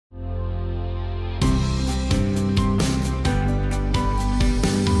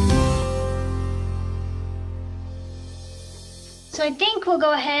So I think we'll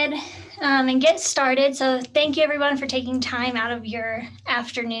go ahead and get started. So thank you everyone for taking time out of your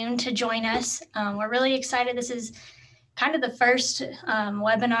afternoon to join us. We're really excited. This is kind of the first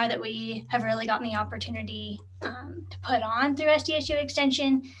webinar that we have really gotten the opportunity to put on through SDSU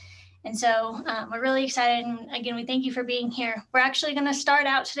Extension. And so we're really excited. And again, we thank you for being here. We're actually going to start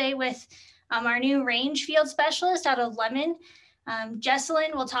out today with our new range field specialist out of Lemon.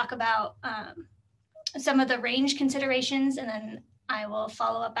 Jaelyn will talk about some of the range considerations, and then I will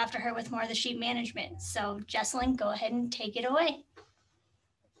follow up after her with more of the sheep management. So Jaelyn, go ahead and take it away.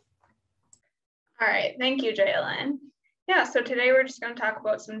 All right, thank you, Jaelyn. Yeah, so today we're just going to talk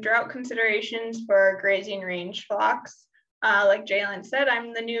about some drought considerations for our grazing range flocks. Like Jaelyn said,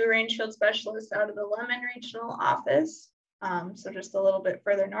 I'm the new range field specialist out of the Lemon Regional Office. So just a little bit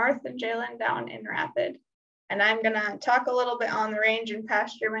further north than Jaelyn, down in Rapid. And I'm going to talk a little bit on the range and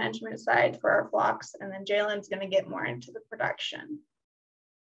pasture management side for our flocks, and then Jaelyn's going to get more into the production.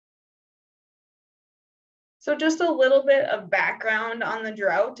 So just a little bit of background on the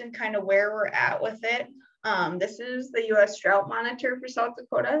drought and kind of where we're at with it. This is the U.S. Drought Monitor for South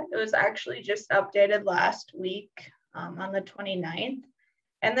Dakota. It was actually just updated last week on the 29th.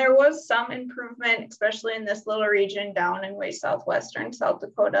 And there was some improvement, especially in this little region down in way southwestern South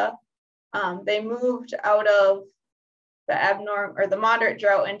Dakota. They moved out of the moderate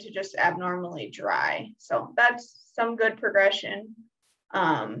drought into just abnormally dry. So that's some good progression.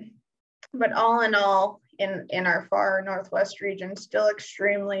 But all in all, in our far northwest region, still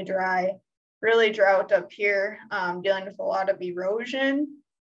extremely dry, really drought up here, dealing with a lot of erosion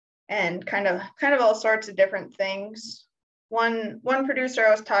and kind of all sorts of different things. One producer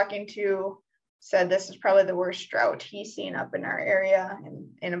I was talking to said this is probably the worst drought he's seen up in our area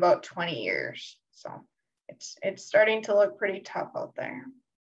in about 20 years. So it's starting to look pretty tough out there.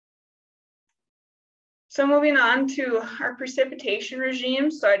 So moving on to our precipitation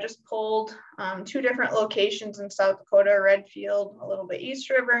regime. So I just pulled 2 different locations in South Dakota, Redfield, a little bit East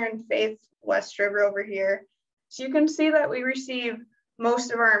River, and Faith West River over here. So you can see that we receive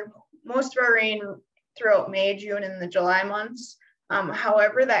most of our rain throughout May, June, and the July months.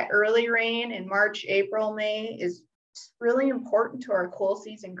 However, that early rain in March, April, May is really important to our cool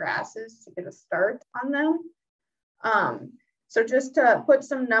season grasses to get a start on them. So just to put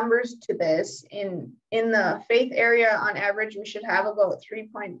some numbers to this, in the Faith area, on average, we should have about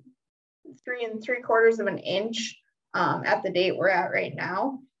 3.3 3/4 of an inch at the date we're at right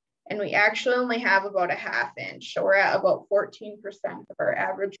now. And we actually only have about a 1/2 inch. So we're at about 14% of our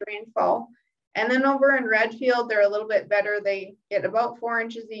average rainfall. And then over in Redfield, they're a little bit better. They get about 4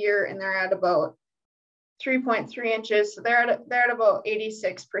 inches a year, and they're at about 3.3 inches. So they're at about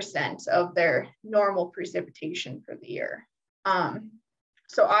 86% of their normal precipitation for the year.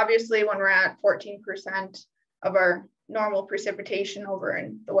 So obviously, when we're at 14% of our normal precipitation over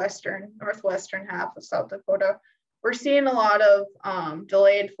in the northwestern half of South Dakota, we're seeing a lot of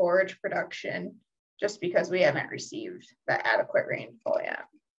delayed forage production just because we haven't received that adequate rainfall yet.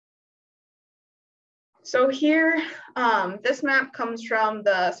 So here, this map comes from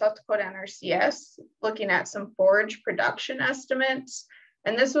the South Dakota NRCS, looking at some forage production estimates.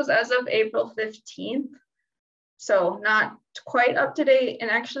 And this was as of April 15th. So not quite up to date, and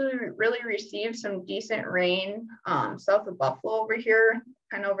actually really received some decent rain south of Buffalo over here,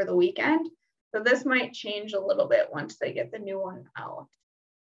 kind of over the weekend. So this might change a little bit once they get the new one out.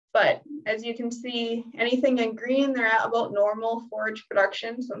 But as you can see, anything in green, they're at about normal forage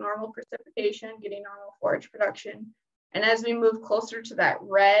production. So normal precipitation, getting normal forage production. And as we move closer to that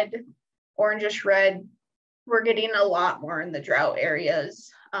red, orangish red, we're getting a lot more in the drought areas,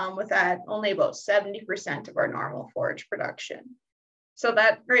 with that only about 70% of our normal forage production. So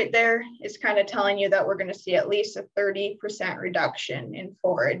that right there is kind of telling you that we're going to see at least a 30% reduction in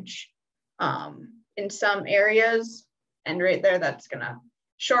forage in some areas. And right there, that's going to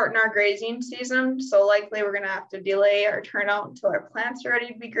shorten our grazing season. So likely we're going to have to delay our turnout until our plants are ready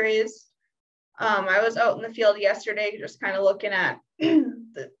to be grazed. I was out in the field yesterday just kind of looking at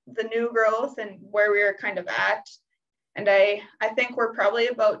the new growth and where we were kind of at. And I think we're probably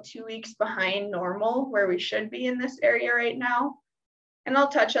about 2 weeks behind normal where we should be in this area right now. And I'll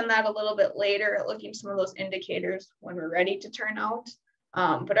touch on that a little bit later at looking at some of those indicators when we're ready to turn out.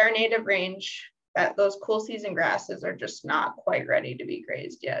 But our native range, those cool season grasses are just not quite ready to be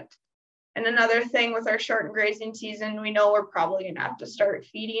grazed yet. And another thing with our shortened grazing season, we know we're probably going to have to start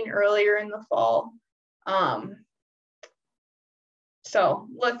feeding earlier in the fall. So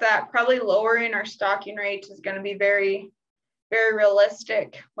with that, probably lowering our stocking rates is going to be very, very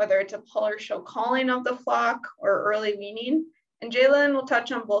realistic, whether it's a pull or show calling of the flock or early weaning. And Jaelyn will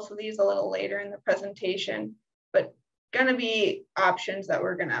touch on both of these a little later in the presentation. But going to be options that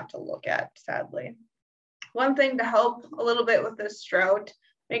we're going to have to look at, sadly. One thing to help a little bit with this drought,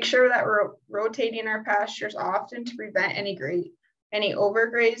 make sure that we're rotating our pastures often to prevent any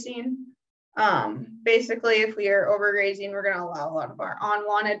overgrazing. Basically, if we are overgrazing, we're going to allow a lot of our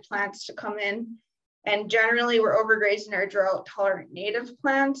unwanted plants to come in. And generally, we're overgrazing our drought-tolerant native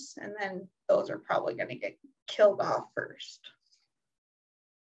plants, and then those are probably going to get killed off first.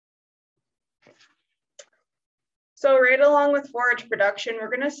 So right along with forage production,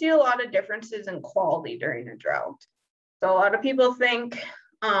 we're going to see a lot of differences in quality during a drought. So a lot of people think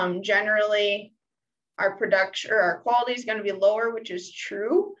generally our production or our quality is going to be lower, which is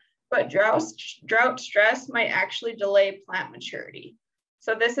true, but drought stress might actually delay plant maturity.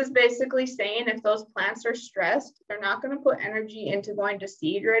 So this is basically saying if those plants are stressed, they're not going to put energy into going to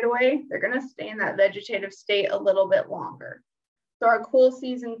seed right away. They're going to stay in that vegetative state a little bit longer. So our cool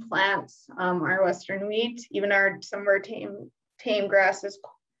season plants, our western wheat, even some of our tame grasses,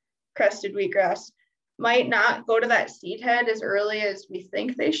 crested wheatgrass, might not go to that seed head as early as we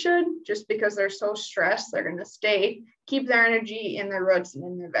think they should, just because they're so stressed. They're going to keep their energy in their roots and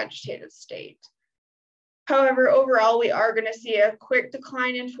in their vegetative state. However, overall, we are going to see a quick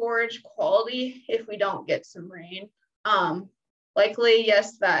decline in forage quality if we don't get some rain. Likely,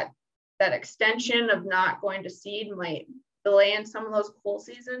 yes, that extension of not going to seed might delay in some of those cool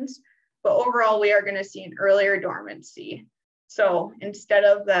seasons, but overall, we are going to see an earlier dormancy. So instead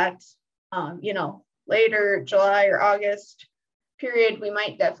of that, later July or August period, we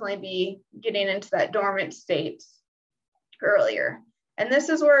might definitely be getting into that dormant state earlier. And this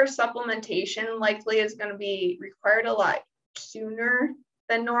is where supplementation likely is going to be required a lot sooner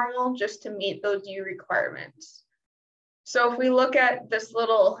than normal just to meet those U requirements. So if we look at this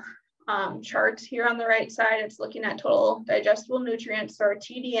little chart here on the right side, it's looking at total digestible nutrients, so our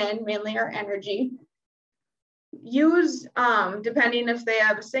TDN, mainly our energy. Use, depending if they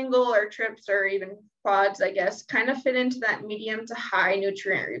have a single or trips or even quads, I guess, kind of fit into that medium to high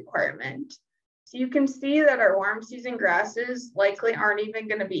nutrient requirement. So you can see that our warm season grasses likely aren't even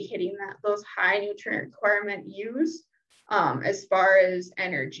going to be hitting those high nutrient requirement use as far as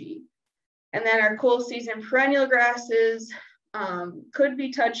energy. And then our cool season perennial grasses could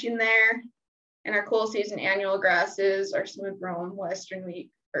be touching there. And our cool season annual grasses, our smooth brome, western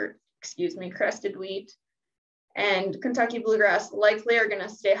wheat, crested wheat, and Kentucky bluegrass likely are going to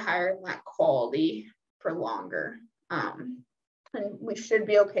stay higher in that quality for longer. And we should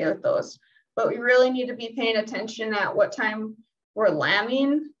be okay with those. But we really need to be paying attention at what time we're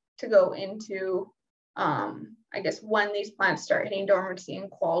lambing to go into, I guess, when these plants start hitting dormancy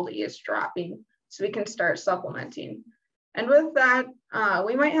and quality is dropping, so we can start supplementing. And with that,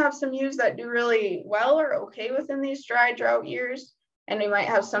 we might have some ewes that do really well or okay within these dry drought years, and we might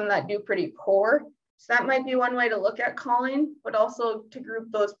have some that do pretty poor. So that might be one way to look at culling, but also to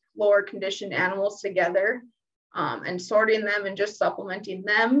group those lower conditioned animals together and sorting them and just supplementing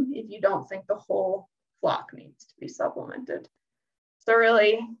them if you don't think the whole flock needs to be supplemented. So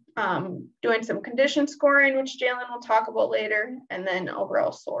really doing some condition scoring, which Jaelyn will talk about later, and then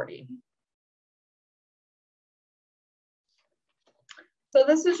overall sorting. So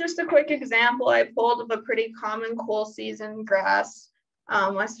this is just a quick example I pulled of a pretty common cool season grass,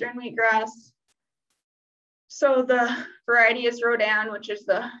 western wheatgrass. So the variety is Rodan, which is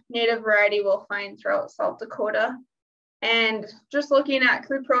the native variety we'll find throughout South Dakota. And just looking at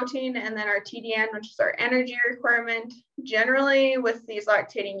crude protein and then our TDN, which is our energy requirement, generally with these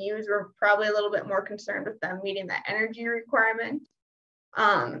lactating ewes, we're probably a little bit more concerned with them meeting that energy requirement.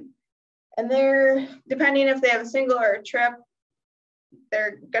 And they're, depending if they have a single or a trip,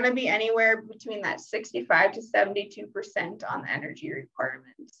 they're going to be anywhere between that 65 to 72% on the energy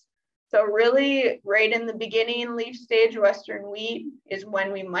requirements. So really right in the beginning leaf stage western wheat is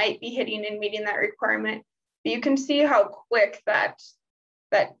when we might be hitting and meeting that requirement. But you can see how quick that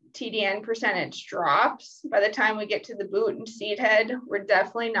TDN percentage drops. By the time we get to the boot and seed head, we're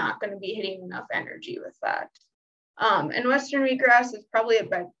definitely not going to be hitting enough energy with that. And western wheatgrass is probably a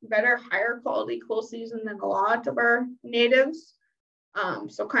better, higher quality cool season than a lot of our natives.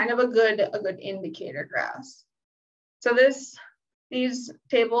 So kind of a good indicator grass. So these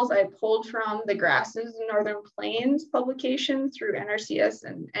tables I pulled from the Grasses in Northern Plains publication through NRCS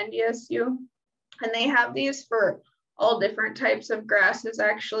and SDSU. And they have these for all different types of grasses,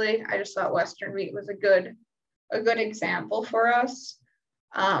 actually. I just thought western wheat was a good example for us.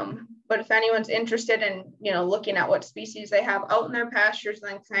 But if anyone's interested in, looking at what species they have out in their pastures,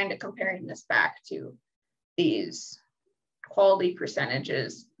 then kind of comparing this back to these quality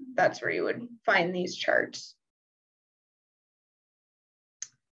percentages, that's where you would find these charts.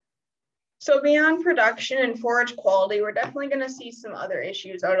 So beyond production and forage quality, we're definitely going to see some other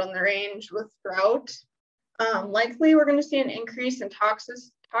issues out on the range with drought. Likely, we're going to see an increase in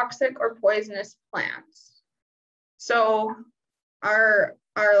toxic or poisonous plants. So our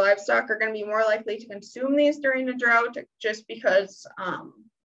livestock are going to be more likely to consume these during the drought just because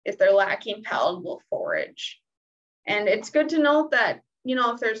if they're lacking palatable forage. And it's good to note that, you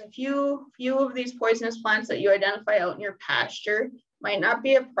know, if there's a few of these poisonous plants that you identify out in your pasture, might not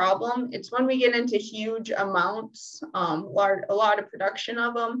be a problem. It's when we get into huge amounts, a lot of production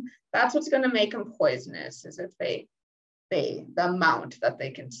of them, that's what's going to make them poisonous, is if the amount that they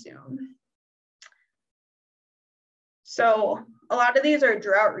consume. So a lot of these are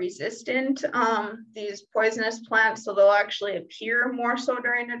drought resistant, these poisonous plants, so they'll actually appear more so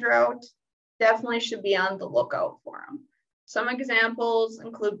during a drought. Definitely should be on the lookout for them. Some examples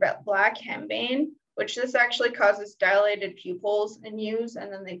include black henbane, which this actually causes dilated pupils in ewes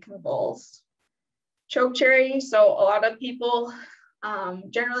and then they convulse. Chokecherry, so a lot of people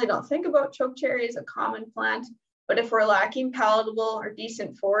generally don't think about chokecherry as a common plant, but if we're lacking palatable or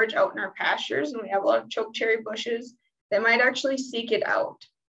decent forage out in our pastures and we have a lot of chokecherry bushes, they might actually seek it out.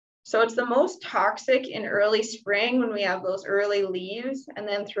 So it's the most toxic in early spring when we have those early leaves, and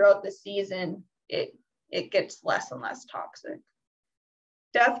then throughout the season, it gets less and less toxic.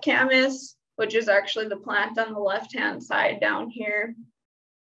 Death camas, which is actually the plant on the left-hand side down here.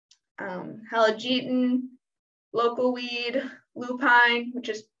 Halogeton, local weed, lupine, which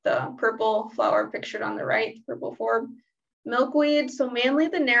is the purple flower pictured on the right, purple forb. Milkweed, so mainly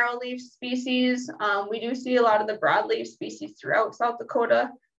the narrow leaf species. We do see a lot of the broadleaf species throughout South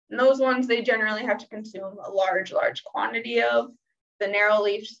Dakota. And those ones, they generally have to consume a large quantity of. The narrow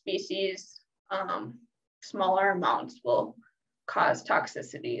leaf species, smaller amounts will cause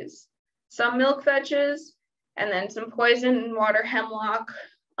toxicities. Some milk vetches, and then some poison and water hemlock.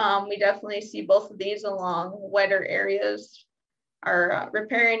 We definitely see both of these along wetter areas, our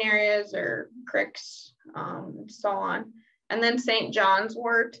riparian areas or cricks, and so on. And then St. John's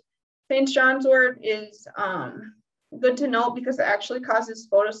wort. St. John's wort is good to note because it actually causes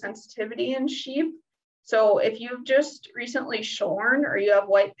photosensitivity in sheep. So if you've just recently shorn or you have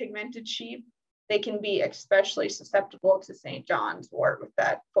white pigmented sheep, they can be especially susceptible to St. John's wort with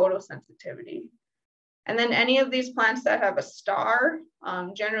that photosensitivity. And then any of these plants that have a star,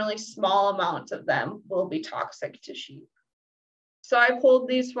 generally small amounts of them will be toxic to sheep. So I pulled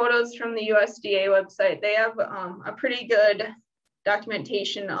these photos from the USDA website. They have a pretty good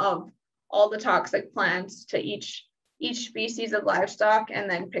documentation of all the toxic plants to each species of livestock, and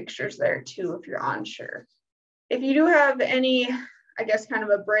then pictures there too if you're unsure. If you do have any, I guess, kind of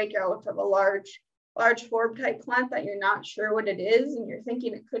a breakout of a large forb type plant that you're not sure what it is and you're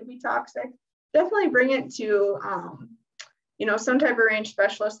thinking it could be toxic, definitely bring it to you know, some type of range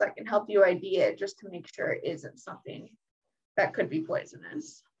specialist that can help you ID it, just to make sure it isn't something that could be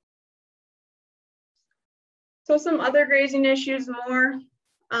poisonous. So some other grazing issues more,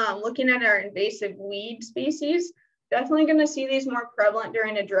 looking at our invasive weed species, definitely going to see these more prevalent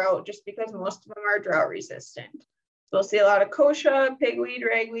during a drought just because most of them are drought resistant. So we'll see a lot of kochia, pigweed,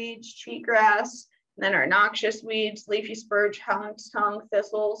 ragweeds, cheatgrass, and then our noxious weeds, leafy spurge, hound's tongue,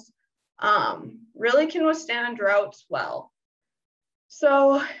 thistles, really can withstand droughts well.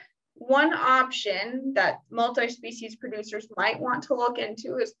 So one option that multi-species producers might want to look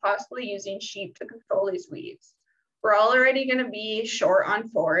into is possibly using sheep to control these weeds. We're already going to be short on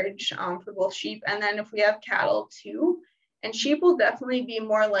forage for both sheep, and then if we have cattle too, and sheep will definitely be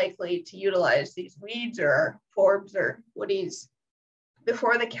more likely to utilize these weeds or forbs or woodies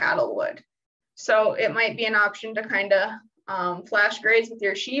before the cattle would. So it might be an option to kind of flash graze with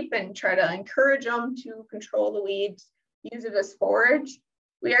your sheep and try to encourage them to control the weeds, use it as forage.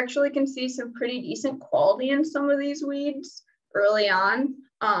 We actually can see some pretty decent quality in some of these weeds early on.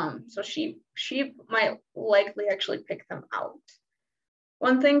 So sheep might likely actually pick them out.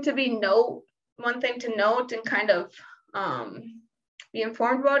 One thing to note and kind of be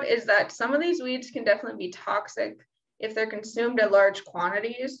informed about is that some of these weeds can definitely be toxic if they're consumed at large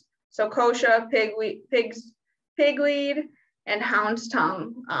quantities. So kochia, pigweed, and hound's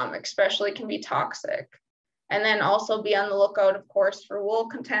tongue especially can be toxic. And then also be on the lookout, of course, for wool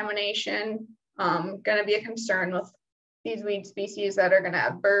contamination. Going to be a concern with these weed species that are going to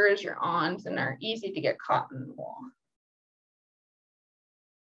have burrs or awns and are easy to get caught in the wool.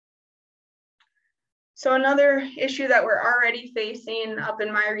 So another issue that we're already facing up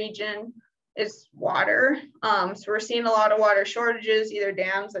in my region is water. So we're seeing a lot of water shortages, either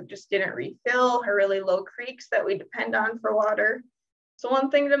dams that just didn't refill or really low creeks that we depend on for water. So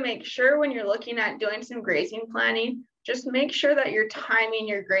one thing to make sure when you're looking at doing some grazing planning, just make sure that you're timing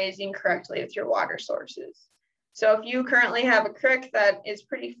your grazing correctly with your water sources. So if you currently have a creek that is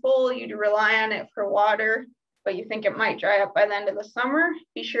pretty full, you do rely on it for water, but you think it might dry up by the end of the summer,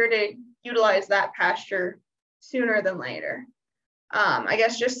 be sure to utilize that pasture sooner than later. I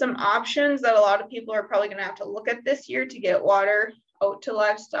guess just some options that a lot of people are probably gonna have to look at this year to get water out to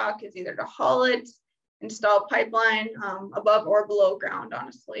livestock is either to haul it, install pipeline above or below ground,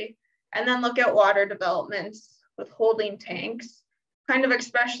 honestly, and then look at water developments with holding tanks. Kind of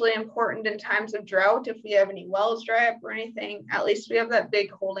especially important in times of drought. If we have any wells dry up or anything, at least we have that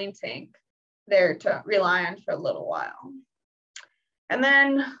big holding tank there to rely on for a little while. And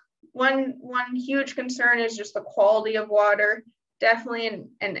then one huge concern is just the quality of water. Definitely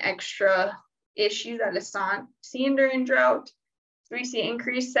an extra issue that is seen during drought. So we see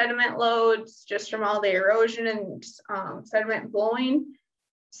increased sediment loads just from all the erosion and sediment blowing,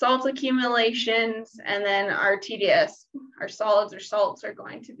 salt accumulations, and then our TDS, our solids or salts are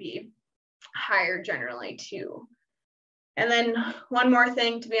going to be higher generally too. And then one more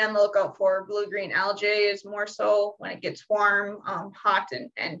thing to be on the lookout for, blue-green algae is more so when it gets warm, hot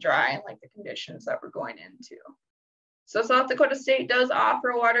and dry, like the conditions that we're going into. So South Dakota State does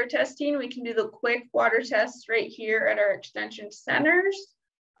offer water testing. We can do the quick water tests right here at our extension centers.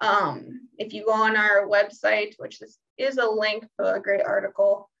 If you go on our website, which this is a link to a great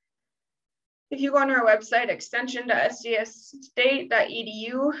article. If you go on our website,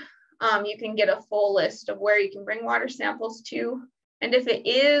 extension.sdsstate.edu, you can get a full list of where you can bring water samples to. And if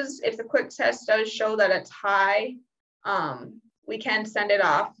the quick test does show that it's high, we can send it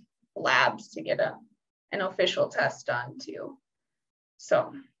off labs to get an official test done too.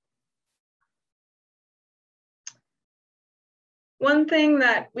 So one thing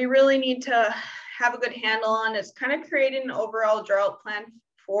that we really need to have a good handle on is kind of creating an overall drought plan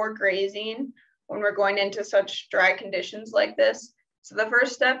for grazing when we're going into such dry conditions like this. So the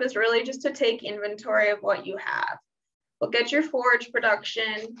first step is really just to take inventory of what you have. Look at your forage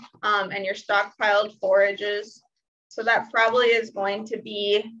production and your stockpiled forages. So that probably is going to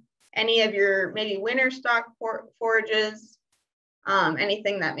be any of your maybe winter stock forages,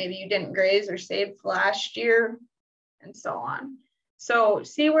 anything that maybe you didn't graze or saved last year, and so on. So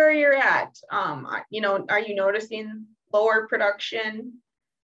see where you're at. Are you noticing lower production?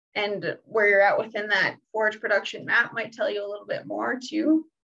 And where you're at within that forage production map might tell you a little bit more too.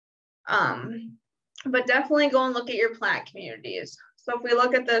 But definitely go and look at your plant communities. So if we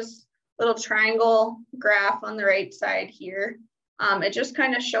look at this little triangle graph on the right side here, it just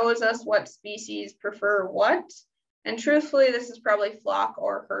kind of shows us what species prefer what. And truthfully, this is probably flock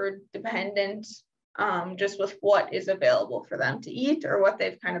or herd dependent, just with what is available for them to eat or what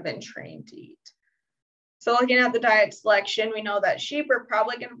they've kind of been trained to eat. So looking at the diet selection, we know that sheep are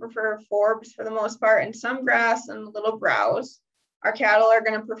probably going to prefer forbs for the most part, and some grass and a little browse. Our cattle are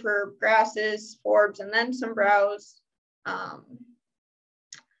going to prefer grasses, forbs, and then some browse.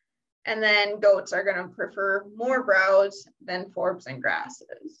 And then goats are going to prefer more browse than forbs and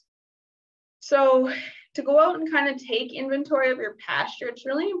grasses. So to go out and kind of take inventory of your pasture, it's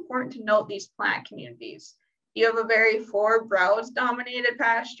really important to note these plant communities. You have a very forb browse dominated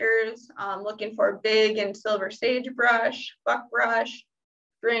pastures, looking for big and silver sagebrush, buckbrush,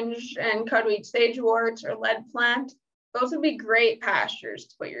 fringed and cudweed sageworts or lead plant. Those would be great pastures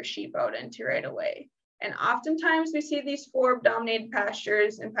to put your sheep out into right away. And oftentimes we see these forb dominated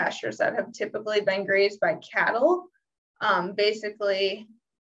pastures and pastures that have typically been grazed by cattle, basically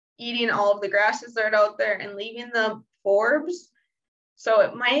eating all of the grasses that are out there and leaving the forbs. So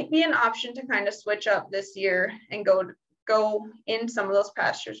it might be an option to kind of switch up this year and go in some of those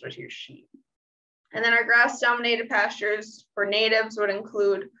pastures with your sheep. And then our grass dominated pastures for natives would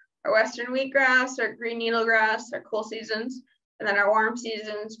include our western wheatgrass, our green needlegrass, our cool seasons, and then our warm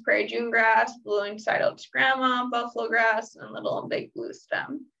seasons, prairie June grass, blue and side oats grandma, buffalo grass, and little and big blue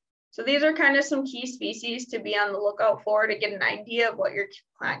stem. So these are kind of some key species to be on the lookout for to get an idea of what your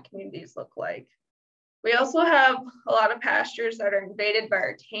plant communities look like. We also have a lot of pastures that are invaded by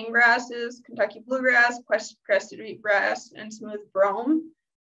our tame grasses, Kentucky bluegrass, crested wheatgrass, and smooth brome.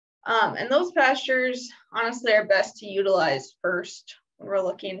 And those pastures honestly are best to utilize first when we're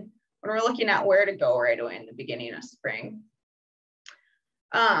looking at where to go right away in the beginning of spring.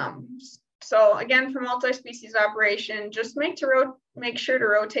 So again, for multi-species operation, just make sure to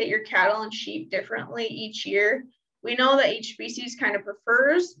rotate your cattle and sheep differently each year. We know that each species kind of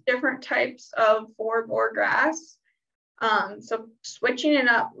prefers different types of forb or grass. So switching it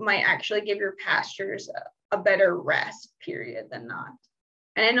up might actually give your pastures a better rest period than not.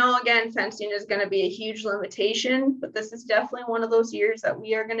 And I know, again, fencing is going to be a huge limitation, but this is definitely one of those years that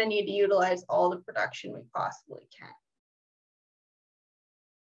we are going to need to utilize all the production we possibly can.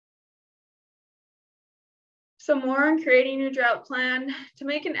 So more on creating a drought plan. To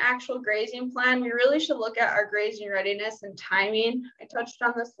make an actual grazing plan, we really should look at our grazing readiness and timing. I touched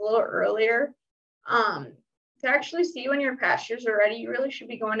on this a little earlier. To actually see when your pastures are ready, you really should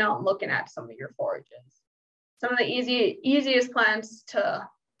be going out and looking at some of your forages. Some of the easiest plants to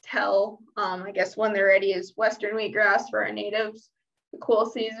tell, I guess, when they're ready is western wheatgrass for our natives, the cool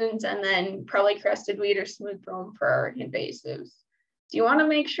seasons, and then probably crested wheat or smooth brome for our invasives. So you want to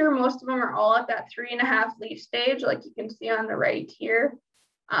make sure most of them are all at that 3.5 leaf stage, like you can see on the right here.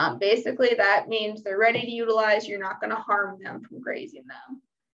 Basically, that means they're ready to utilize. You're not going to harm them from grazing them.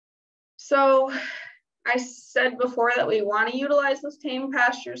 So I said before that we want to utilize those tame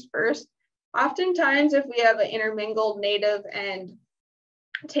pastures first. Oftentimes, if we have an intermingled native and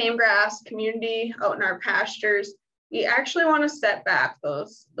tame grass community out in our pastures, we actually want to set back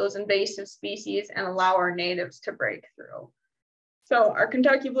those invasive species and allow our natives to break through. So our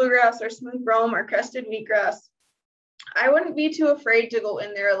Kentucky bluegrass, our smooth brome, our crested wheatgrass, I wouldn't be too afraid to go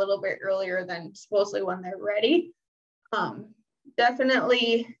in there a little bit earlier than supposedly when they're ready.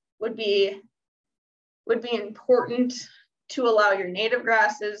 Definitely would be important to allow your native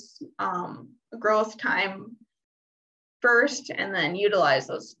grasses growth time first, and then utilize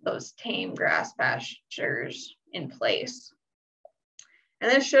those tame grass pastures in place. And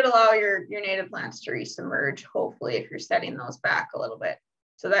this should allow your native plants to resubmerge, hopefully, if you're setting those back a little bit.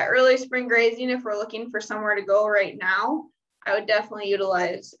 So that early spring grazing, if we're looking for somewhere to go right now, I would definitely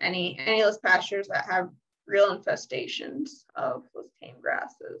utilize any of those pastures that have real infestations of those tame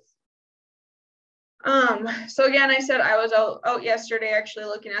grasses. So again, I said I was out yesterday actually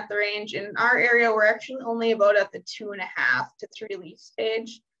looking at the range. In our area, we're actually only about at the 2.5 to 3 leaf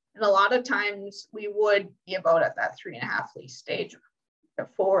stage. And a lot of times we would be about at that 3.5 leaf stage, the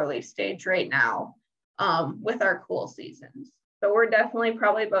 4 leaf stage right now with our cool seasons. So we're definitely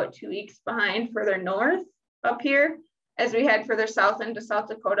probably about 2 weeks behind further north up here. As we head further south into South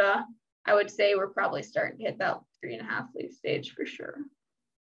Dakota, I would say we're probably starting to hit that 3.5 leaf stage for sure.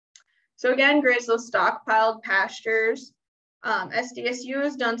 So again, graze those stockpiled pastures. SDSU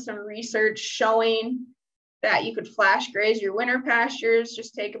has done some research showing that you could flash graze your winter pastures,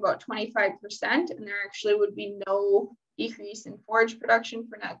 just take about 25%, and there actually would be no decrease in forage production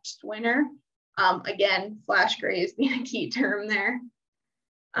for next winter. Again, flash graze being a key term there.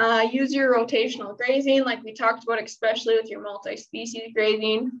 Use your rotational grazing like we talked about, especially with your multi-species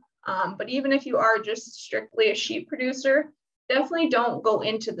grazing. But even if you are just strictly a sheep producer, definitely don't go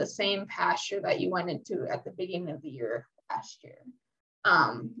into the same pasture that you went into at the beginning of the year last year.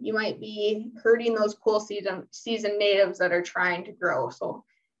 You might be hurting those cool season natives that are trying to grow. So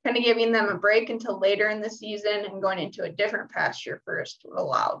kind of giving them a break until later in the season and going into a different pasture first will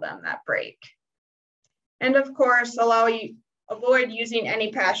allow them that break. And of course, avoid using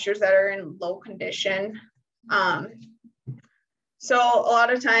any pastures that are in low condition. So a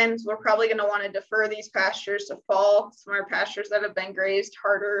lot of times we're probably going to want to defer these pastures to fall. Some of our pastures that have been grazed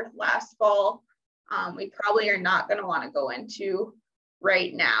harder last fall, we probably are not going to want to go into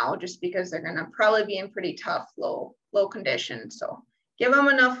right now, just because they're going to probably be in pretty tough, low conditions. So give them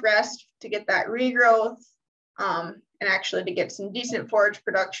enough rest to get that regrowth and actually to get some decent forage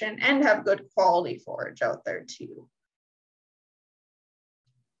production and have good quality forage out there too.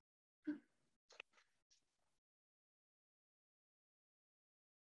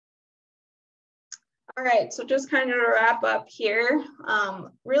 All right, so just kind of to wrap up here,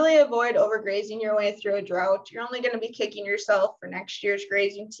 really avoid overgrazing your way through a drought. You're only going to be kicking yourself for next year's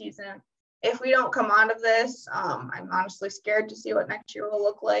grazing season. If we don't come out of this, I'm honestly scared to see what next year will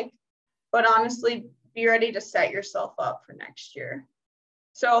look like. But honestly, be ready to set yourself up for next year.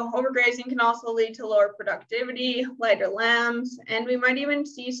 So overgrazing can also lead to lower productivity, lighter lambs, and we might even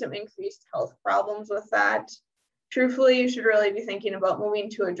see some increased health problems with that. Truthfully, you should really be thinking about moving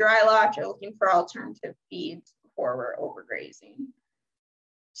to a dry lot or looking for alternative feeds before we're overgrazing.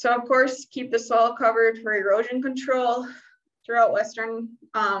 So of course, keep the soil covered for erosion control. Throughout Western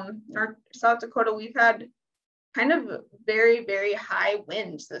North South Dakota, we've had kind of very, very high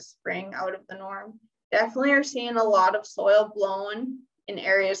winds this spring out of the norm. Definitely are seeing a lot of soil blown in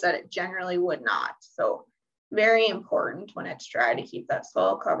areas that it generally would not. So very important when it's dry to keep that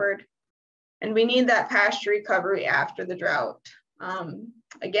soil covered. And we need that pasture recovery after the drought.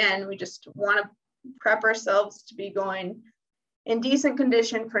 Again, we just want to prep ourselves to be going in decent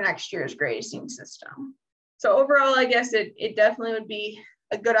condition for next year's grazing system. So overall, I guess it definitely would be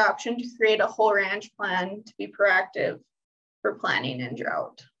a good option to create a whole ranch plan to be proactive for planning in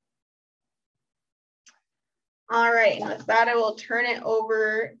drought. All right, and with that, I will turn it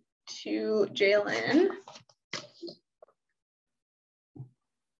over to Jaelyn.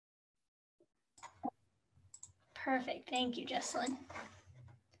 Perfect. Thank you, Jaelyn.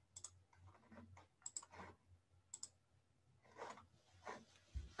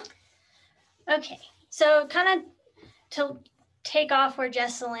 Okay, so kind of to take off where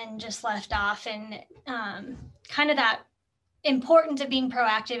Jaelyn just left off, and kind of that importance of being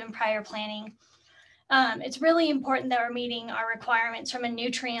proactive in prior planning. It's really important that we're meeting our requirements from a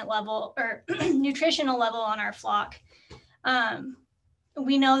nutrient level or nutritional level on our flock.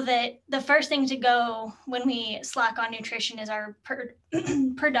 We know that the first thing to go when we slack on nutrition is our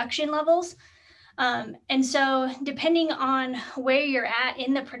production levels. And so depending on where you're at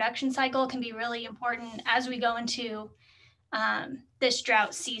in the production cycle can be really important as we go into this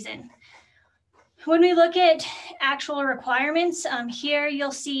drought season. When we look at actual requirements, here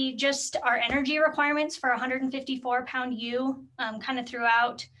you'll see just our energy requirements for 154 pound ewe kind of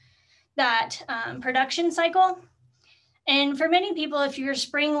throughout that production cycle. And for many people, if you're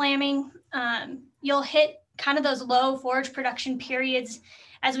spring lambing, you'll hit kind of those low forage production periods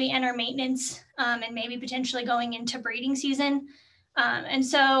as we enter maintenance and maybe potentially going into breeding season. And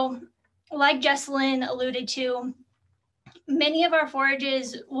so like Jaelyn alluded to, many of our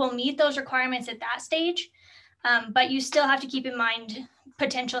forages will meet those requirements at that stage, but you still have to keep in mind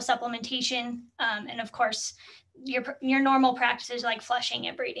potential supplementation and of course your normal practices like flushing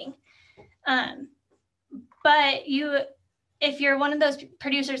and breeding. But if you're one of those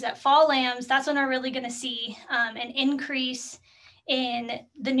producers that fall lambs, that's when we're really going to see an increase in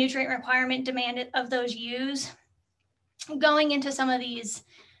the nutrient requirement demand of those ewes going into some of these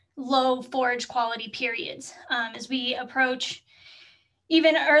low forage quality periods. As we approach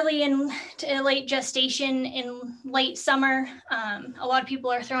even early in to late gestation in late summer, a lot of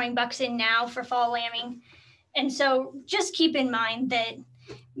people are throwing bucks in now for fall lambing. And so just keep in mind that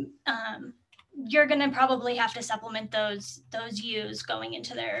you're going to probably have to supplement those ewes going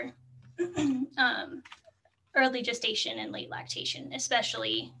into their early gestation and late lactation,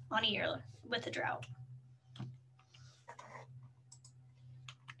 especially on a year with a drought.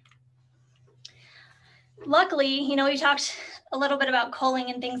 Luckily, we talked a little bit about culling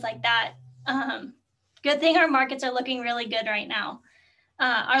and things like that. Good thing our markets are looking really good right now.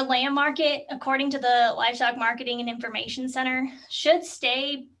 Our lamb market, according to the Livestock Marketing and Information Center, should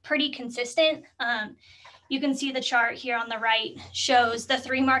stay pretty consistent. You can see the chart here on the right shows the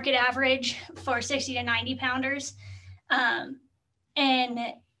 3 market average for 60 to 90 pounders. And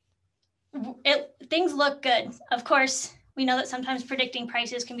things look good. Of course, we know that sometimes predicting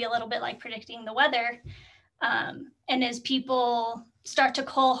prices can be a little bit like predicting the weather. And as people start to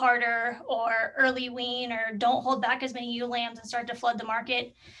cull harder or early wean or don't hold back as many ewe lambs and start to flood the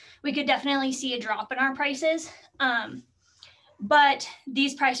market, we could definitely see a drop in our prices. But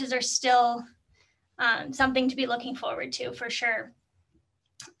these prices are still something to be looking forward to for sure.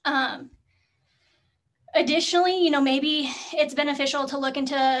 Additionally, maybe it's beneficial to look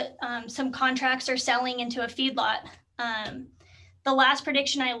into some contracts or selling into a feedlot. The last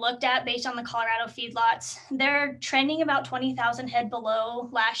prediction I looked at based on the Colorado feedlots, they're trending about 20,000 head below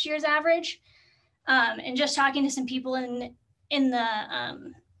last year's average. And just talking to some people in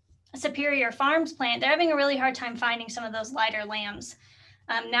the Superior Farms plant, they're having a really hard time finding some of those lighter lambs.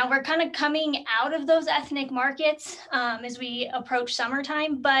 Now we're kind of coming out of those ethnic markets as we approach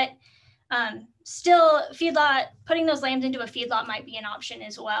summertime, but still putting those lambs into a feedlot might be an option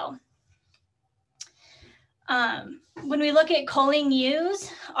as well. When we look at culling ewes,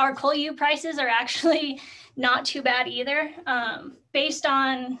 our cull ewe prices are actually not too bad either. Based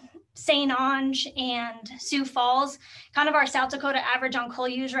on St. Ange and Sioux Falls, kind of our South Dakota average on cull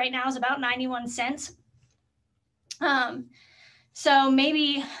ewes right now is about 91 cents. So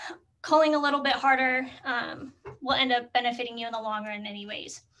maybe culling a little bit harder will end up benefiting you in the long run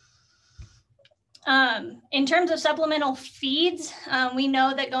anyways. In terms of supplemental feeds, we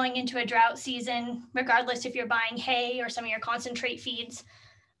know that going into a drought season, regardless if you're buying hay or some of your concentrate feeds,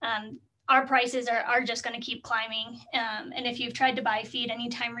 our prices are just going to keep climbing. And if you've tried to buy feed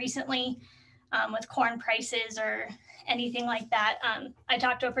anytime recently with corn prices or anything like that, I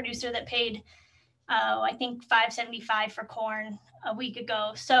talked to a producer that paid, I think $5.75 for corn a week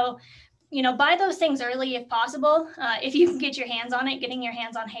ago. So buy those things early if possible. If you can get your hands on it, getting your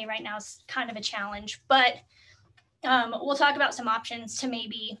hands on hay right now is kind of a challenge, but we'll talk about some options to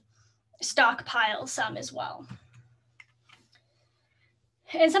maybe stockpile some as well.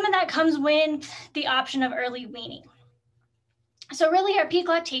 And some of that comes with the option of early weaning. So really our peak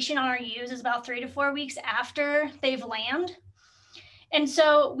lactation on our ewes is about 3 to 4 weeks after they've lambed. And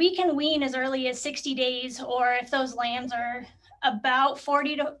so we can wean as early as 60 days, or if those lambs are about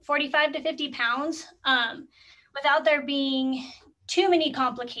 45 to 50 pounds without there being too many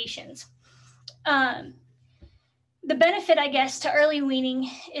complications. the benefit, I guess, to early weaning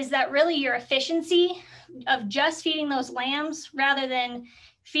is that really your efficiency of just feeding those lambs rather than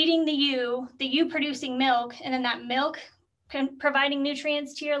feeding the ewe producing milk, and then that milk providing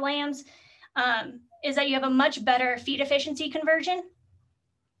nutrients to your lambs, is that you have a much better feed efficiency conversion.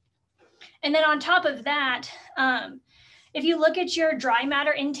 And then on top of that, if you look at your dry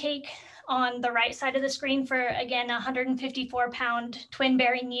matter intake on the right side of the screen for, again, 154-pound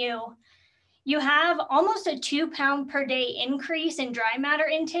twin-bearing ewe, you have almost a 2-pound per day increase in dry matter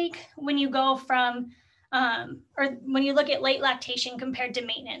intake when you go from, or when you look at late lactation compared to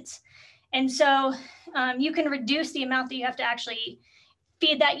maintenance. And so you can reduce the amount that you have to actually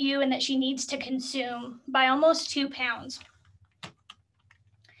feed that ewe and that she needs to consume by almost 2 pounds.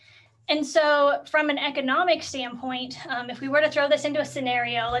 And so from an economic standpoint, if we were to throw this into a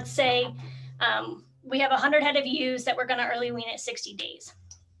scenario, let's say we have 100 head of ewes that we're going to early wean at 60 days.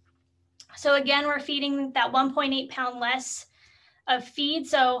 So again, we're feeding that 1.8 pound less of feed.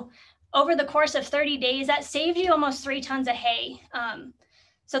 So over the course of 30 days, that saves you almost 3 tons of hay.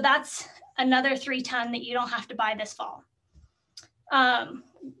 So that's another 3 ton that you don't have to buy this fall.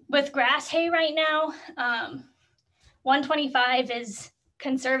 With grass hay right now, 125 is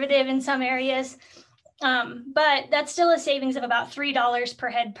conservative in some areas, but that's still a savings of about $3 per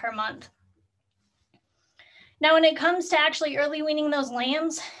head per month. Now, when it comes to actually early weaning those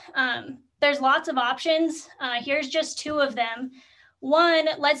lambs, there's lots of options. Here's just 2 of them. One,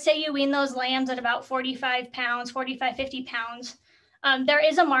 let's say you wean those lambs at about 45 pounds, 45, 50 pounds. There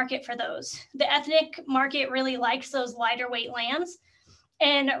is a market for those. The ethnic market really likes those lighter weight lambs.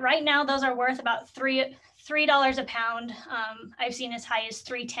 And right now those are worth about $3 a pound. I've seen as high as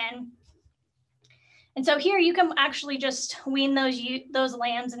 $3.10. And so here you can actually just wean those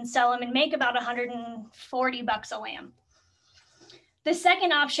lambs and sell them and make about $140 a lamb. The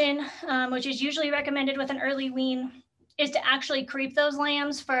second option, which is usually recommended with an early wean, is to actually creep those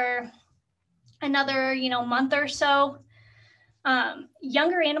lambs for another, month or so.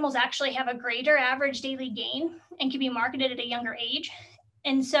 Younger animals actually have a greater average daily gain and can be marketed at a younger age.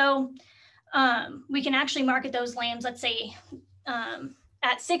 And so we can actually market those lambs, let's say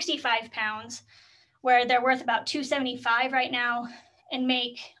at 65 pounds, where they're worth about $275 right now, and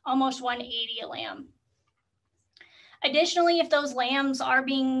make almost $180 a lamb. Additionally, if those lambs are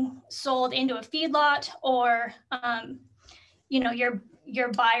being sold into a feedlot, or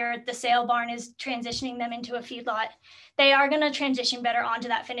your buyer at the sale barn is transitioning them into a feedlot, they are going to transition better onto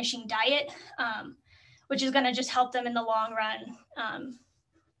that finishing diet, which is going to just help them in the long run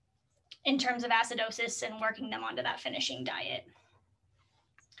in terms of acidosis and working them onto that finishing diet.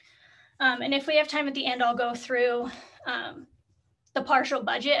 And if we have time at the end, I'll go through the partial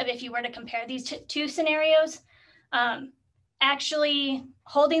budget of if you were to compare these 2 scenarios. Actually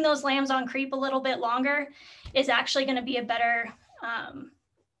holding those lambs on creep a little bit longer is actually going to be a better,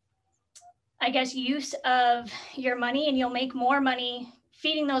 use of your money, and you'll make more money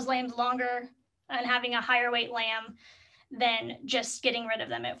feeding those lambs longer and having a higher weight lamb than just getting rid of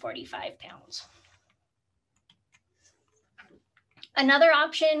them at 45 pounds. Another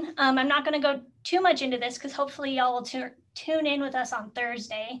option, I'm not going to go too much into this because hopefully y'all will tune in with us on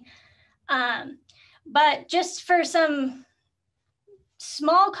Thursday. But just for some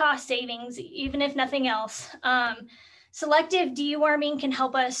small cost savings, even if nothing else, selective deworming can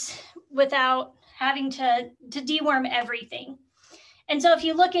help us without having to deworm everything. And so if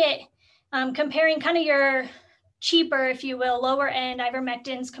you look at comparing kind of your cheaper, if you will, lower end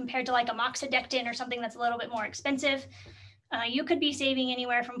ivermectins compared to like a moxidectin or something that's a little bit more expensive, you could be saving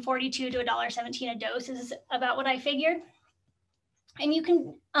anywhere from $42 to $1.17 a dose is about what I figured. And you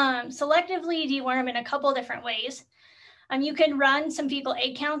can selectively deworm in a couple different ways. You can run some fecal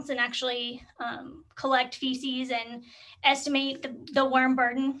egg counts and actually collect feces and estimate the worm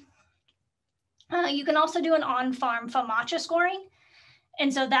burden. You can also do an on-farm FAMACHA scoring.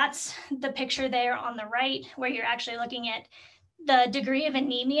 And so that's the picture there on the right, where you're actually looking at the degree of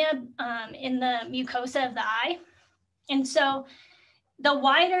anemia in the mucosa of the eye. And so the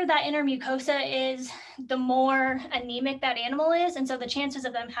wider that inner mucosa is, the more anemic that animal is. And so the chances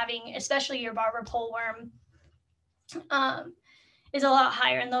of them having, especially your barber pole worm, is a lot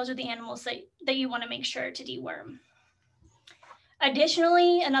higher. And those are the animals that you want to make sure to deworm.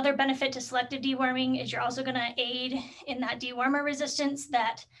 Additionally, another benefit to selective deworming is you're also going to aid in that dewormer resistance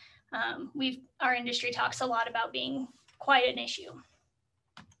that our industry talks a lot about being quite an issue.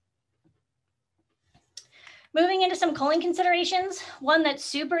 Moving into some culling considerations, one that's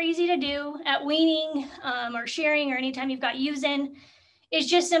super easy to do at weaning or shearing or anytime you've got ewes in is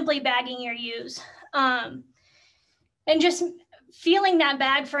just simply bagging your ewes. And just feeling that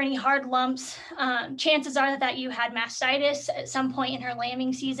bag for any hard lumps, chances are that you had mastitis at some point in her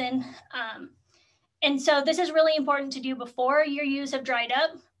lambing season. And so this is really important to do before your ewes have dried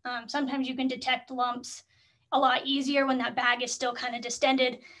up. Sometimes you can detect lumps a lot easier when that bag is still kind of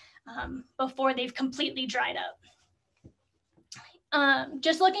distended before they've completely dried up.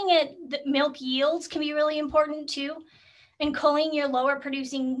 Just looking at the milk yields can be really important too. And culling your lower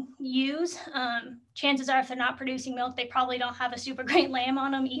producing ewes, chances are if they're not producing milk, they probably don't have a super great lamb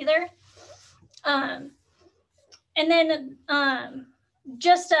on them either. And then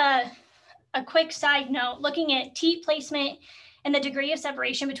just a quick side note, looking at teat placement and the degree of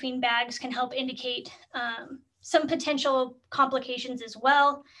separation between bags can help indicate some potential complications as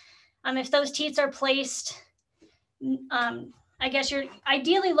well. If those teats are placed, I guess you're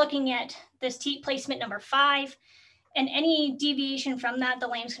ideally looking at this teat placement number 5, and any deviation from that, the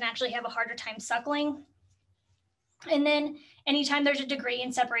lambs can actually have a harder time suckling. And then anytime there's a degree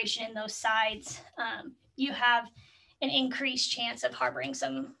in separation in those sides, you have an increased chance of harboring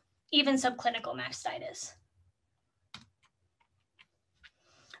some even subclinical mastitis.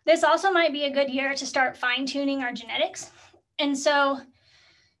 This also might be a good year to start fine-tuning our genetics. And so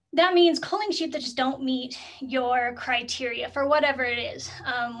that means culling sheep that just don't meet your criteria for whatever it is,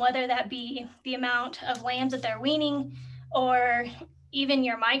 whether that be the amount of lambs that they're weaning or even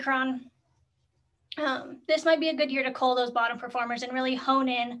your micron. This might be a good year to cull those bottom performers and really hone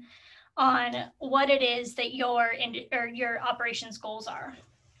in on what it is that your operations goals are.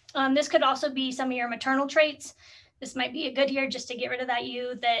 This could also be some of your maternal traits. This might be a good year just to get rid of that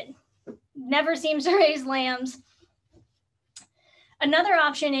ewe that never seems to raise lambs. Another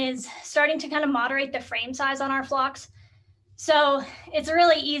option is starting to kind of moderate the frame size on our flocks. So it's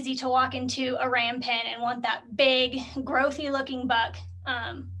really easy to walk into a ram pen and want that big, growthy looking buck.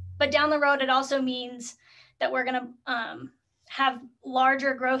 But down the road, it also means that we're gonna have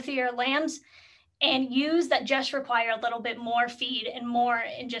larger, growthier lambs and ewes that just require a little bit more feed and more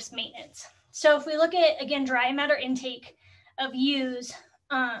in just maintenance. So if we look at, again, dry matter intake of ewes,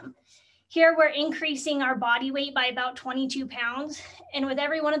 here we're increasing our body weight by about 22 pounds. And with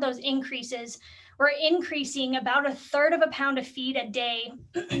every one of those increases, we're increasing about 1/3 of a pound of feed a day.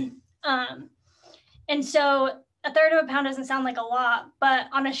 And so 1/3 of a pound doesn't sound like a lot, but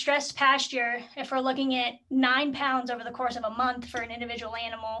on a stressed pasture, if we're looking at 9 pounds over the course of a month for an individual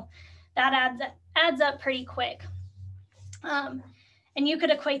animal, that adds up pretty quick. And you could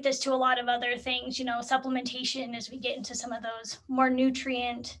equate this to a lot of other things, you know, supplementation as we get into some of those more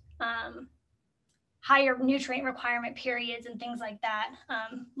nutrient, higher nutrient requirement periods and things like that.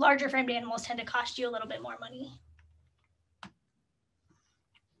 Larger framed animals tend to cost you a little bit more money.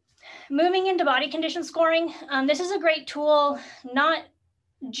 Moving into body condition scoring, this is a great tool, not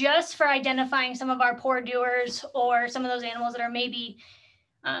just for identifying some of our poor doers or some of those animals that are maybe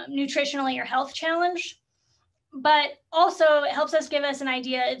nutritionally or health challenged, but also it helps us give us an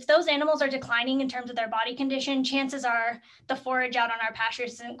idea if those animals are declining in terms of their body condition, chances are the forage out on our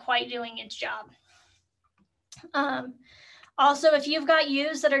pastures isn't quite doing its job. Also, if you've got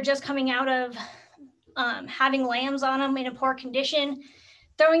ewes that are just coming out of having lambs on them in a poor condition,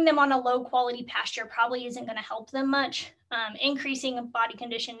 throwing them on a low quality pasture probably isn't going to help them much. Increasing a body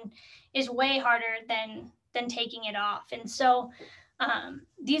condition is way harder than taking it off. And so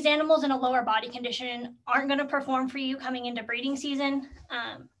these animals in a lower body condition aren't going to perform for you coming into breeding season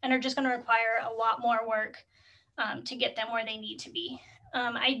and are just going to require a lot more work to get them where they need to be.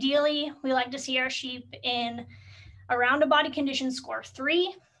 Ideally, we like to see our sheep in around a body condition score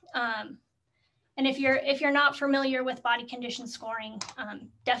 3. And if you're not familiar with body condition scoring,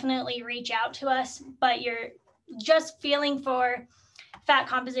 definitely reach out to us, but you're just feeling for fat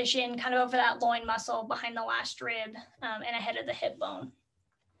composition kind of over that loin muscle behind the last rib and ahead of the hip bone.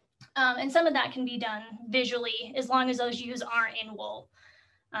 And some of that can be done visually as long as those ewes aren't in wool.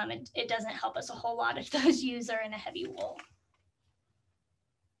 It doesn't help us a whole lot if those ewes are in a heavy wool.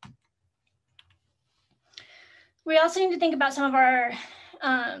 We also need to think about some of our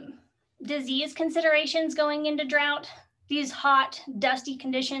disease considerations going into drought. These hot, dusty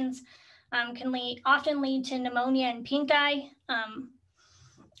conditions can often lead to pneumonia and pink eye.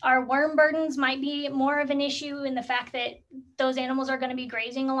 Our worm burdens might be more of an issue in the fact that those animals are going to be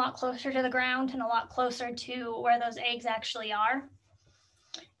grazing a lot closer to the ground and a lot closer to where those eggs actually are.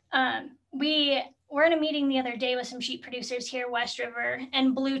 We were in a meeting the other day with some sheep producers here, West River,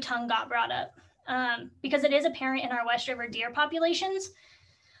 and blue tongue got brought up because it is apparent in our West River deer populations.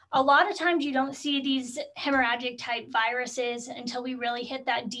 A lot of times you don't see these hemorrhagic type viruses until we really hit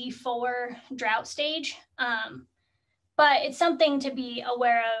that D4 drought stage. But it's something to be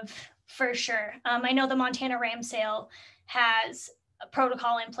aware of for sure. I know the Montana ram sale has a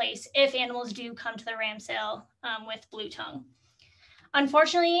protocol in place if animals do come to the ram sale with blue tongue.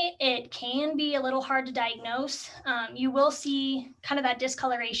 Unfortunately, it can be a little hard to diagnose. You will see kind of that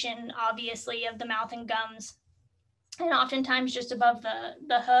discoloration, obviously, of the mouth and gums, and oftentimes just above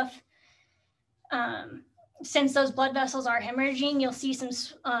the hoof. Since those blood vessels are hemorrhaging, you'll see some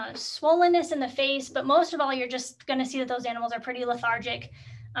swollenness in the face, but most of all, you're just going to see that those animals are pretty lethargic.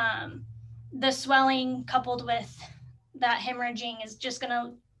 The swelling coupled with that hemorrhaging is just going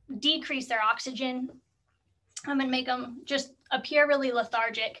to decrease their oxygen and make them just appear really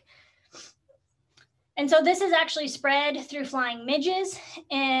lethargic. And so this is actually spread through flying midges.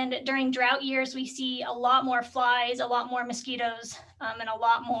 And during drought years, we see a lot more flies, a lot more mosquitoes, and a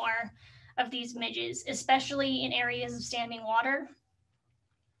lot more of these midges, especially in areas of standing water.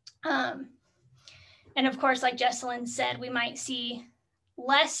 And of course, like Jaelyn said, we might see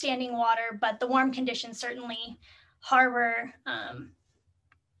less standing water, but the warm conditions certainly harbor,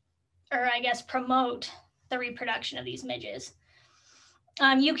 or I guess promote the reproduction of these midges.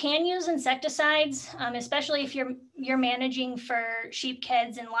 You can use insecticides, especially if you're managing for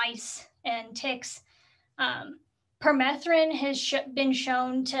sheepheads and lice and ticks. Permethrin has been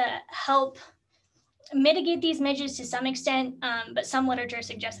shown to help mitigate these midges to some extent, but some literature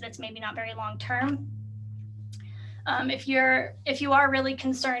suggests that it's maybe not very long term. If you are really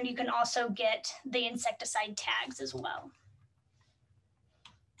concerned, you can also get the insecticide tags as well.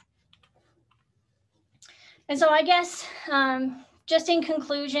 And so I guess just in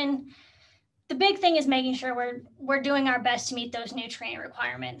conclusion, the big thing is making sure we're doing our best to meet those nutrient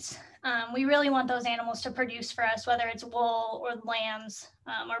requirements. We really want those animals to produce for us, whether it's wool or lambs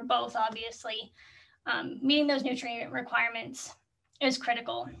or both, obviously. Meeting those nutrient requirements is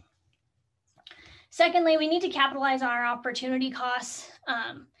critical. Secondly, we need to capitalize on our opportunity costs,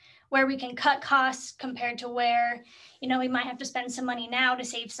 where we can cut costs compared to where, we might have to spend some money now to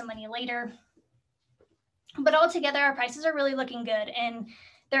save some money later. But altogether, our prices are really looking good, and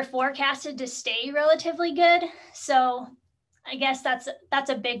they're forecasted to stay relatively good. So I guess that's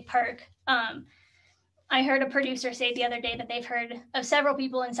a big perk. I heard a producer say the other day that they've heard of several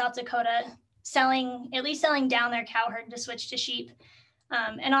people in South Dakota selling down their cow herd to switch to sheep.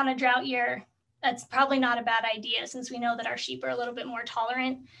 And on a drought year, that's probably not a bad idea, since we know that our sheep are a little bit more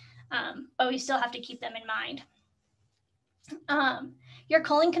tolerant, but we still have to keep them in mind. Your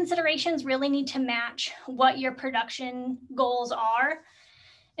culling considerations really need to match what your production goals are.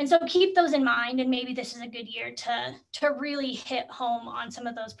 And so keep those in mind, and maybe this is a good year to really hit home on some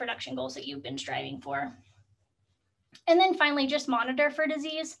of those production goals that you've been striving for. And then finally, just monitor for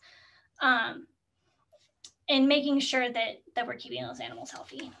disease and making sure that we're keeping those animals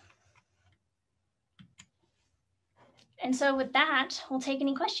healthy. And so with that, we'll take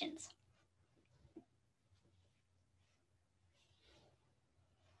any questions.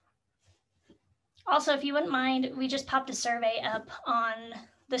 Also, if you wouldn't mind, we just popped a survey up on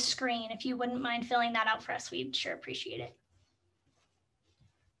the screen. If you wouldn't mind filling that out for us, we'd sure appreciate it.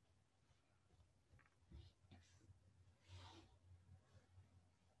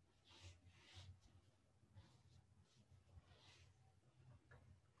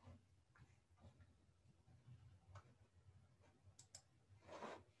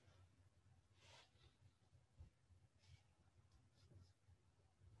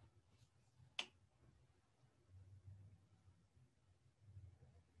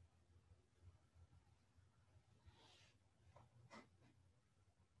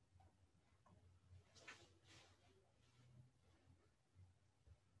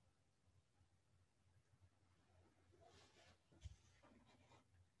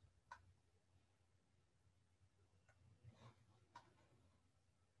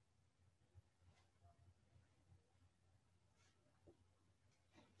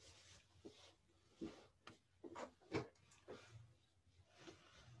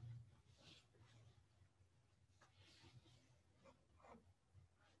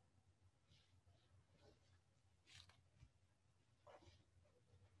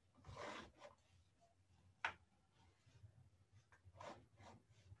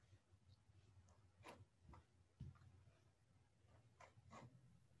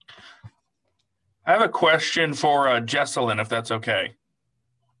 I have a question for Jaelyn, if that's okay.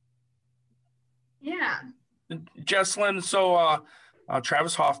 Yeah. Jaelyn, so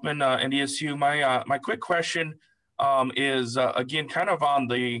Travis Hoffman, SDSU. My quick question is again kind of on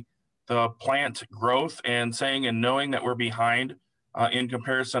the plant growth and saying and knowing that we're behind in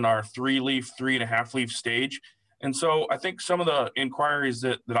comparison our 3-leaf, 3.5-leaf stage. And so I think some of the inquiries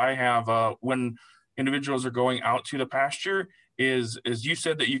that I have when individuals are going out to the pasture is you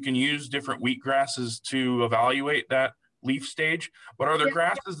said that you can use different wheat grasses to evaluate that leaf stage, but are there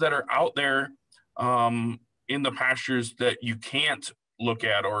grasses that are out there in the pastures that you can't look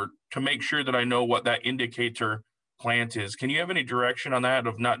at, or to make sure that I know what that indicator plant is? Can you have any direction on that,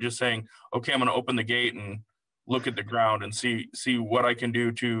 of not just saying, okay, I'm going to open the gate and look at the ground and see what I can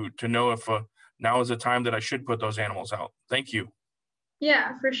do to know if now is the time that I should put those animals out? Thank you.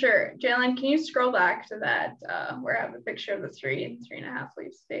 Yeah, for sure. Jaelyn, can you scroll back to that where I have a picture of the 3.5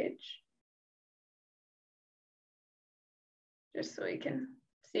 leaf stage? Just so we can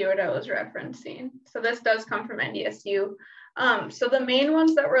see what I was referencing. So this does come from NDSU. So the main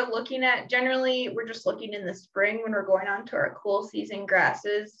ones that we're looking at, generally, we're just looking in the spring when we're going on to our cool season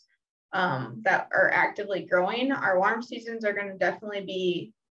grasses that are actively growing. Our warm seasons are going to definitely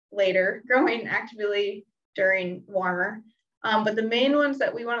be later, growing actively during warmer. But the main ones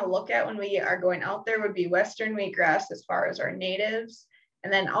that we want to look at when we are going out there would be Western wheatgrass as far as our natives,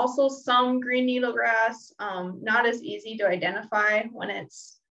 and then also some green needlegrass, not as easy to identify when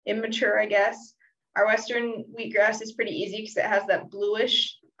it's immature, I guess. Our Western wheatgrass is pretty easy because it has that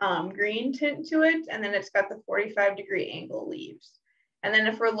bluish green tint to it, and then it's got the 45-degree angle leaves. And then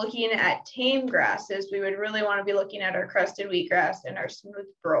if we're looking at tame grasses, we would really want to be looking at our crested wheatgrass and our smooth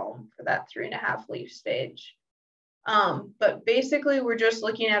brome for that 3.5 leaf stage. But basically we're just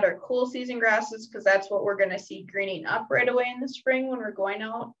looking at our cool season grasses because that's what we're going to see greening up right away in the spring when we're going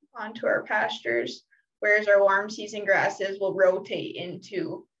out onto our pastures, whereas our warm season grasses will rotate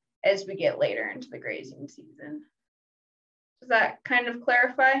into as we get later into the grazing season. Does that kind of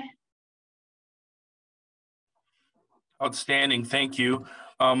clarify? Outstanding, thank you.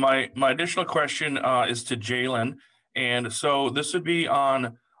 My additional question is to Jaelyn, and so this would be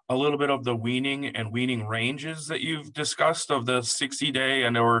on a little bit of the weaning and weaning ranges that you've discussed of the 60-day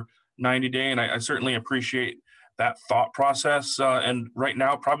and or 90-day, and I certainly appreciate that thought process. And right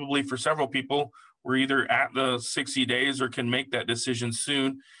now, probably for several people, we're either at the 60 days or can make that decision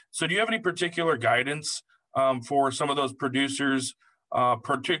soon. So do you have any particular guidance for some of those producers,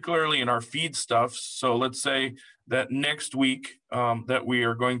 particularly in our feed stuffs? So let's say that next week that we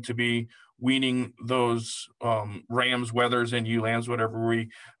are going to be weaning those rams, wethers, and ewe lambs, whatever we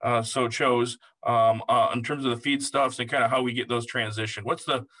so chose, in terms of the feed stuffs and kind of how we get those transitioned. What's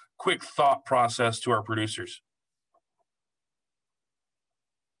the quick thought process to our producers?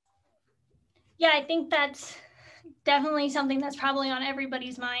 Yeah, I think that's definitely something that's probably on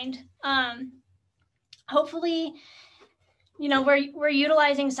everybody's mind. Hopefully, you know, we're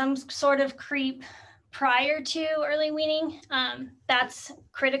utilizing some sort of creep prior to early weaning. That's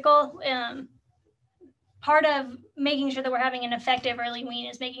critical. Part of making sure that we're having an effective early wean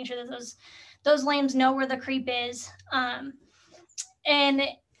is making sure that those lambs know where the creep is. And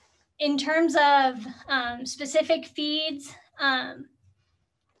in terms of specific feeds,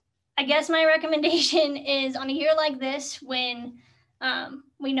 I guess my recommendation is on a year like this, when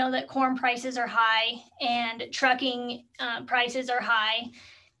we know that corn prices are high and trucking prices are high,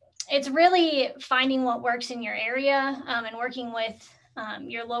 it's really finding what works in your area and working with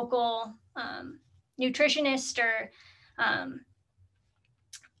your local nutritionist or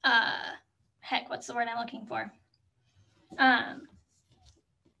what's the word I'm looking for?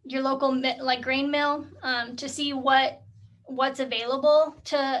 Your local like grain mill to see what's available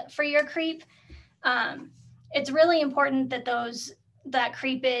for your creep. It's really important that that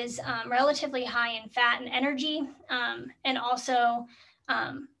creep is relatively high in fat and energy, and also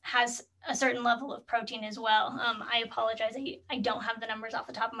has a certain level of protein as well. I apologize, I don't have the numbers off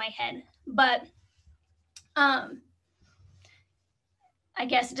the top of my head, but I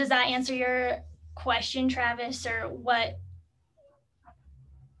guess, does that answer your question, Travis, or what?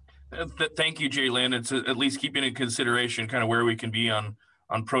 Thank you, Jaelyn. It's at least keeping in consideration kind of where we can be on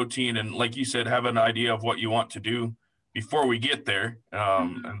protein, and like you said, have an idea of what you want to do before we get there,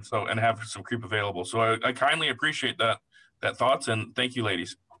 and have some creep available. So I kindly appreciate that thoughts, and thank you,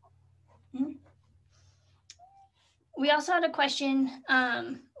 ladies. Mm-hmm. We also had a question.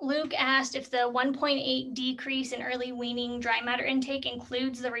 Luke asked if the 1.8 decrease in early weaning dry matter intake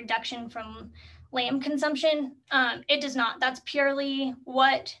includes the reduction from lamb consumption. It does not. That's purely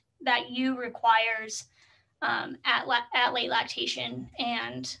what that ewe requires at late lactation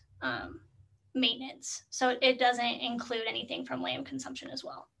and maintenance. So it doesn't include anything from lamb consumption as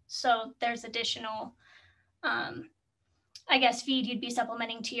well. So there's additional, I guess, feed you'd be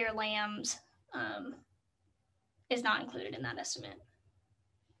supplementing to your lambs is not included in that estimate.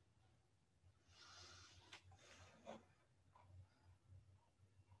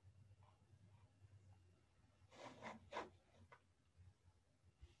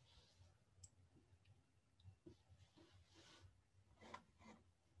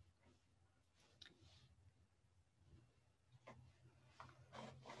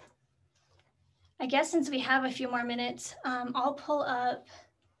 I guess since we have a few more minutes, I'll pull up,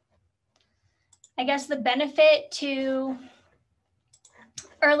 I guess, the benefit to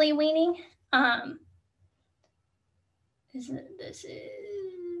early weaning. Are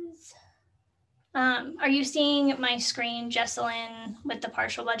you seeing my screen, Jaelyn, with the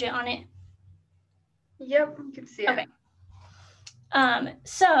partial budget on it? Yep, you can see it. Okay.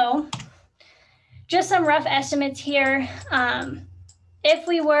 So just some rough estimates here. If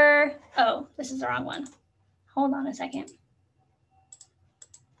we were, oh, this is the wrong one. Hold on a second.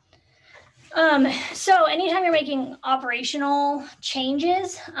 So anytime you're making operational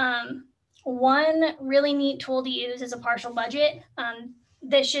changes, one really neat tool to use is a partial budget.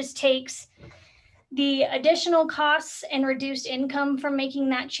 This just takes the additional costs and reduced income from making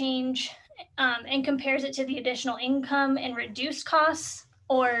that change and compares it to the additional income and reduced costs,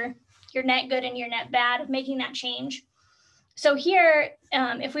 or your net good and your net bad of making that change. So here,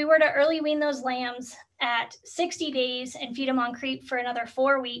 if we were to early wean those lambs at 60 days and feed them on creep for another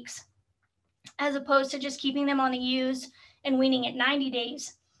 4 weeks, as opposed to just keeping them on the ewes and weaning at 90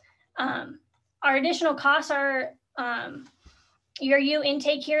 days, our additional costs are, your ewe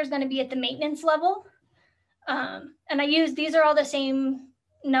intake here is going to be at the maintenance level. And these are all the same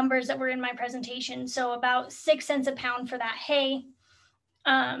numbers that were in my presentation. So about 6 cents a pound for that hay.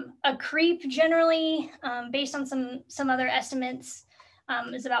 A creep generally, based on some other estimates,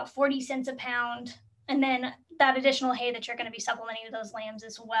 is about 40 cents a pound. And then that additional hay that you're going to be supplementing to those lambs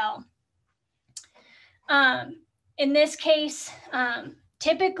as well. In this case,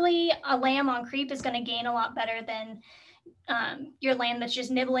 typically a lamb on creep is going to gain a lot better than your lamb that's just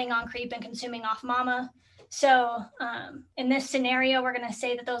nibbling on creep and consuming off mama. So in this scenario, we're going to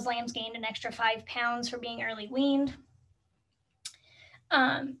say that those lambs gained an extra 5 pounds for being early weaned.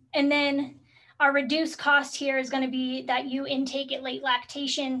 And then our reduced cost here is going to be that ewe intake at late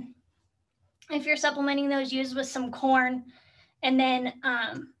lactation. If you're supplementing those ewes with some corn, and then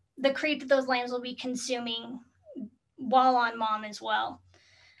the creep that those lambs will be consuming while on mom as well.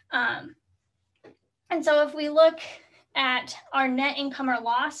 And so if we look at our net income or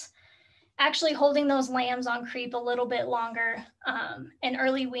loss, actually holding those lambs on creep a little bit longer and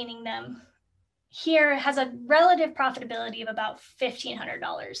early weaning them here has a relative profitability of about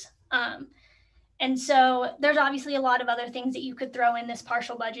 $1,500. And so there's obviously a lot of other things that you could throw in this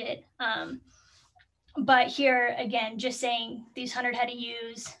partial budget. But here, again, just saying these 100 head of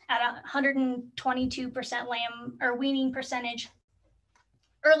ewes at 122% lamb or weaning percentage,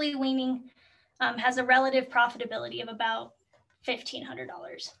 early weaning has a relative profitability of about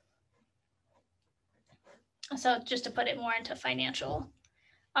 $1,500. So just to put it more into financial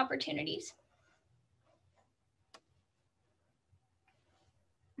opportunities.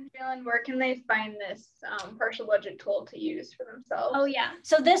 Jaelyn, where can they find this partial budget tool to use for themselves? Oh yeah,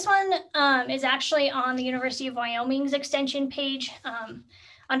 so this one is actually on the University of Wyoming's extension page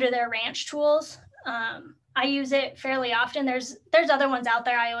under their ranch tools. I use it fairly often. There's other ones out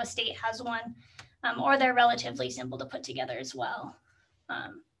there. Iowa State has one, or they're relatively simple to put together as well.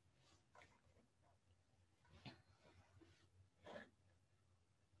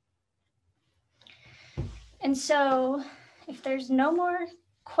 And so if there's no more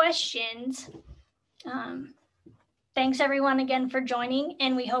questions, thanks everyone again for joining,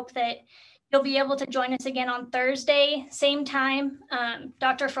 and we hope that you'll be able to join us again on Thursday, same time.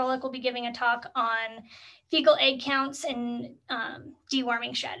 Dr. Froelich will be giving a talk on fecal egg counts and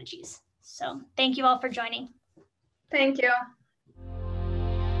deworming strategies. So thank you all for joining. Thank you.